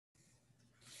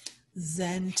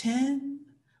ZenTen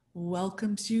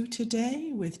welcomes you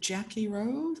today with Jacki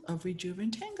Rose of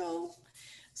Zentangle.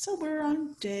 So we're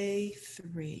on day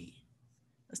 3.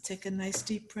 Let's take a nice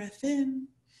deep breath in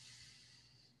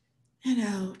and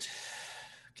out,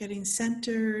 getting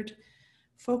centered,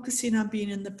 focusing on being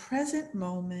in the present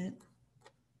moment.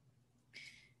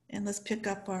 And let's pick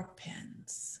up our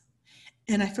pens.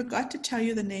 And I forgot to tell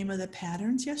you the name of the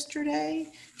patterns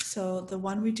yesterday. So the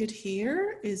one we did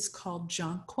here is called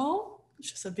Jonquil,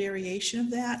 which is a variation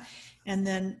of that. And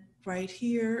then right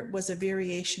here was a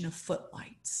variation of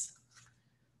footlights.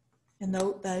 And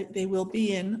they will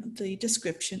be in the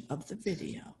description of the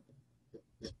video.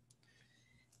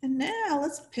 And now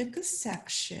let's pick a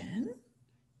section,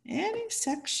 any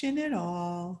section at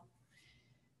all.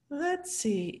 Let's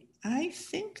see, I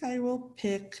think I will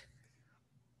pick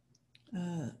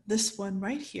this one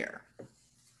right here.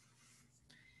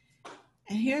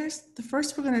 And here's the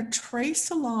first, we're going to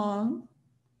trace along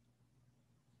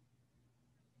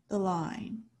the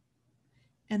line.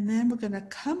 And then we're going to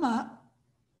come up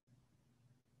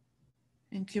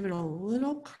and give it a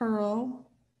little curl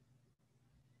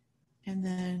and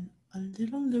then a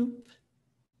little loop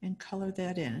and color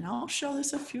that in. And I'll show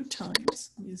this a few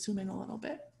times. Let me zoom in a little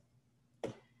bit.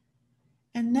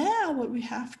 And now what we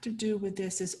have to do with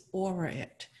this is aura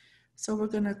it. So we're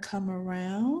going to come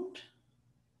around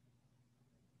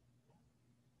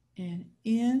and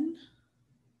in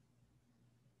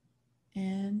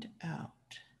and out.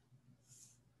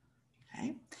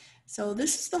 Okay, so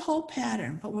this is the whole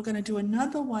pattern, but we're going to do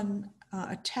another one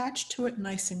attached to it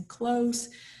nice and close.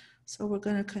 So we're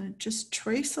going to kind of just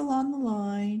trace along the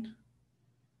line,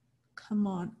 come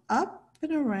on up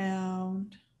and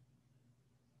around,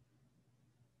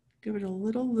 give it a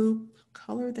little loop,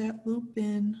 color that loop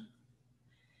in,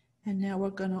 and now we're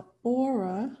going to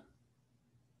aura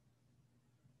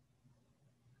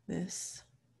this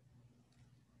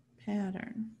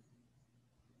pattern.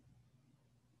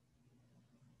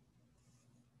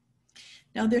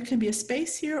 Now there can be a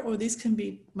space here, or these can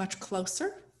be much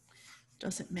closer.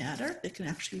 Doesn't matter. They can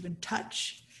actually even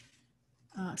touch.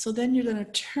 So then you're going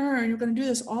to turn. You're going to do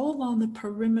this all along the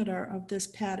perimeter of this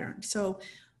pattern. So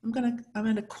I'm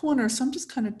in a corner, so I'm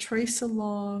just kind of trace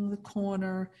along the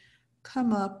corner,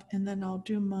 come up, and then I'll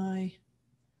do my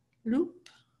loop,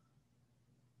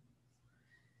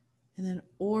 and then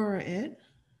aura it.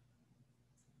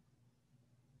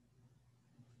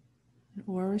 And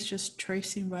aura is just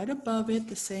tracing right above it,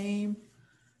 the same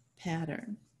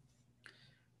pattern.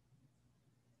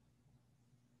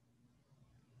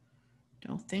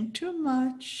 Don't think too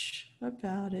much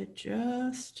about it.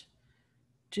 Just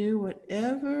do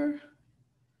whatever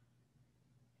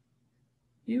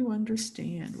you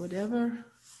understand, whatever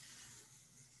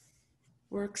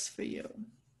works for you.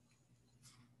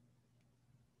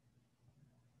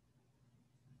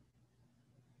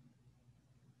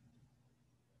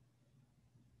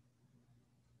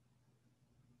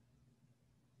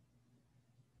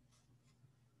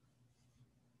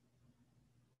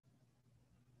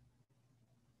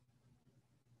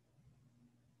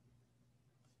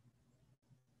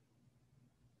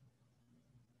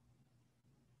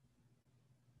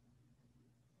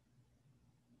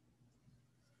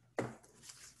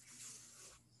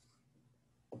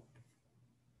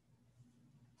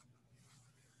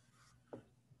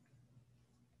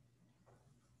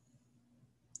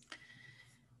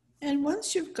 And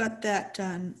once you've got that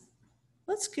done,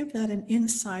 let's give that an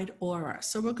inside aura.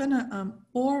 So we're going to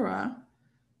aura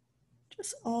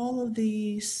just all of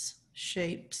these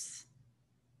shapes.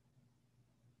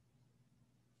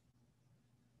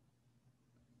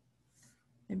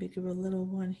 Maybe give a little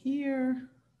one here.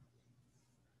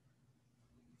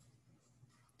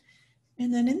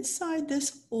 And then inside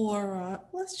this aura,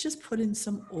 let's just put in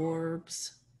some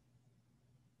orbs.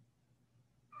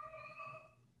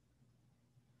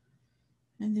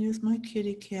 And there's my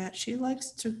kitty cat. She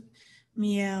likes to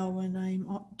meow when I'm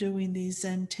doing these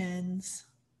ZenTens,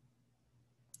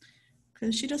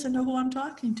 because she doesn't know who I'm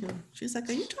talking to. She's like,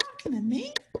 are you talking to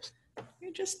me?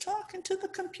 You're just talking to the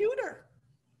computer.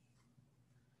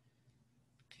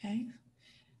 Okay,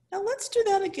 now let's do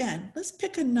that again. Let's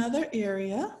pick another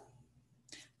area.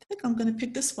 I think I'm going to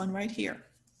pick this one right here.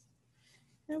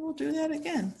 And we'll do that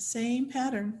again, same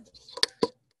pattern.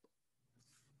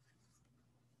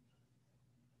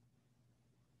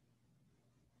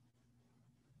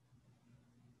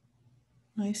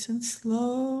 Nice and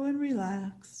slow and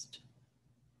relaxed.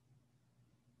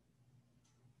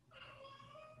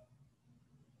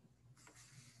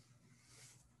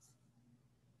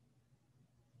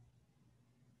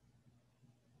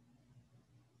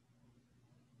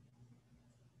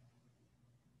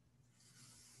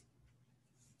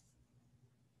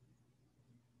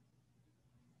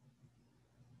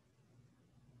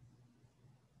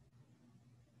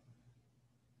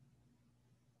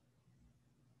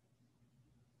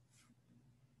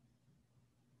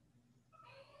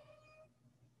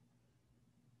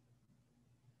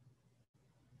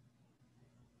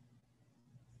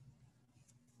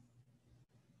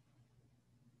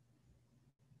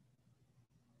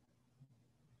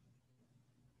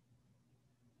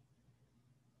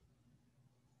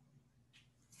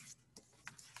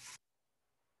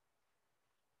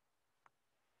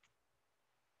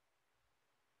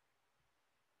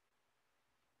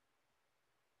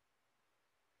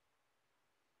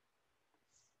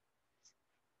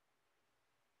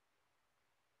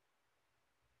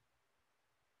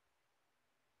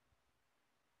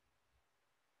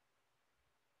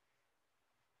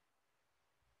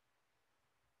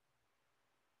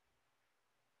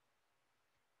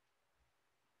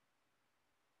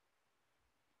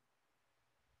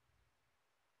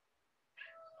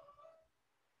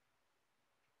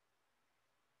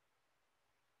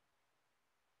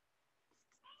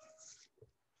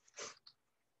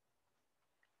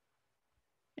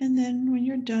 And then when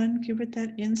you're done, give it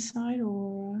that inside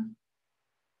aura.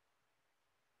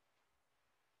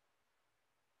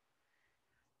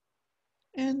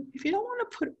 And if you don't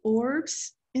want to put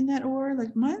orbs in that aura,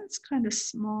 like mine's kind of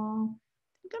small,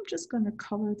 I think I'm just going to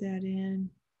color that in.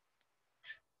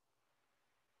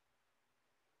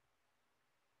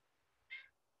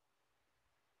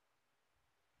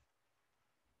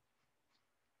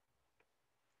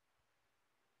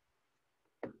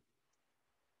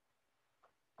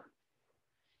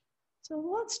 So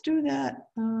let's do that.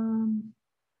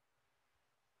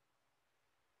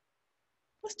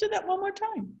 Let's do that one more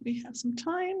time. We have some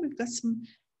time. We've got some,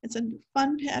 it's a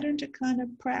fun pattern to kind of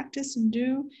practice and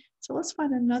do. So let's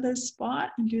find another spot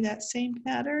and do that same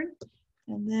pattern.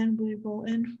 And then we will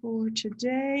end for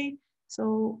today.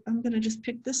 So I'm going to just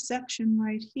pick this section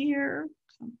right here,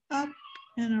 come up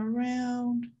and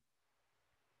around.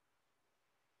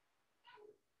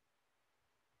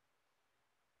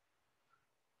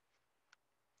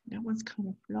 That one's kind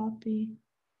of floppy.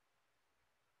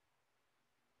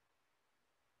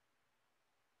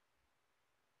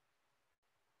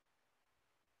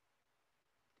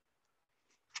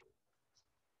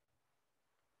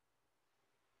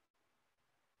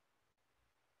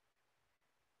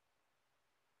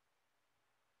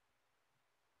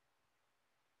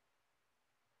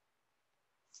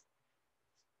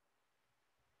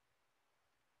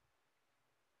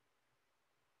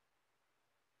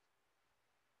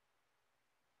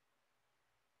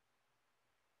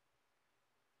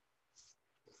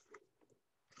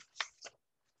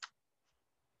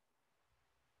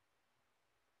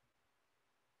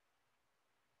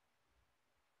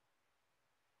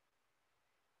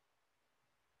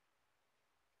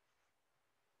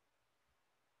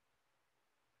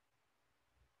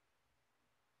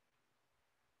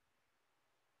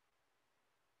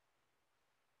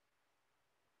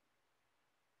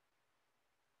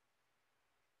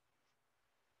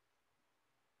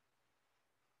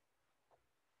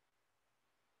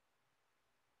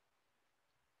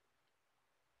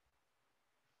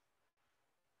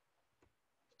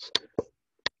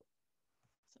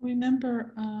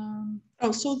 Remember,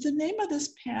 so the name of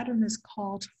this pattern is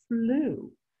called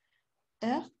Floo,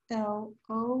 F-L-O-O,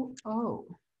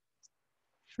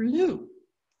 Floo.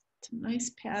 It's a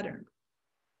nice pattern.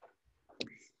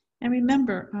 And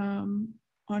remember,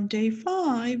 on day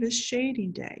 5 is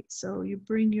shading day. So you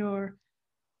bring your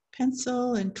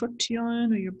pencil and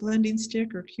tortillon or your blending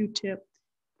stick or Q-tip,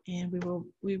 and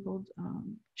we will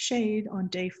shade on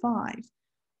day 5.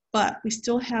 But we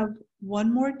still have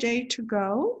one more day to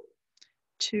go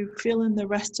to fill in the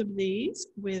rest of these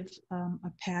with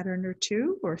a pattern or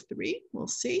 2 or 3, we'll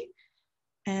see.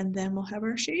 And then we'll have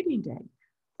our shading day.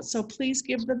 So please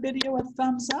give the video a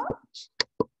thumbs up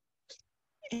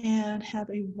and have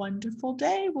a wonderful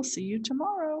day. We'll see you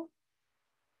tomorrow.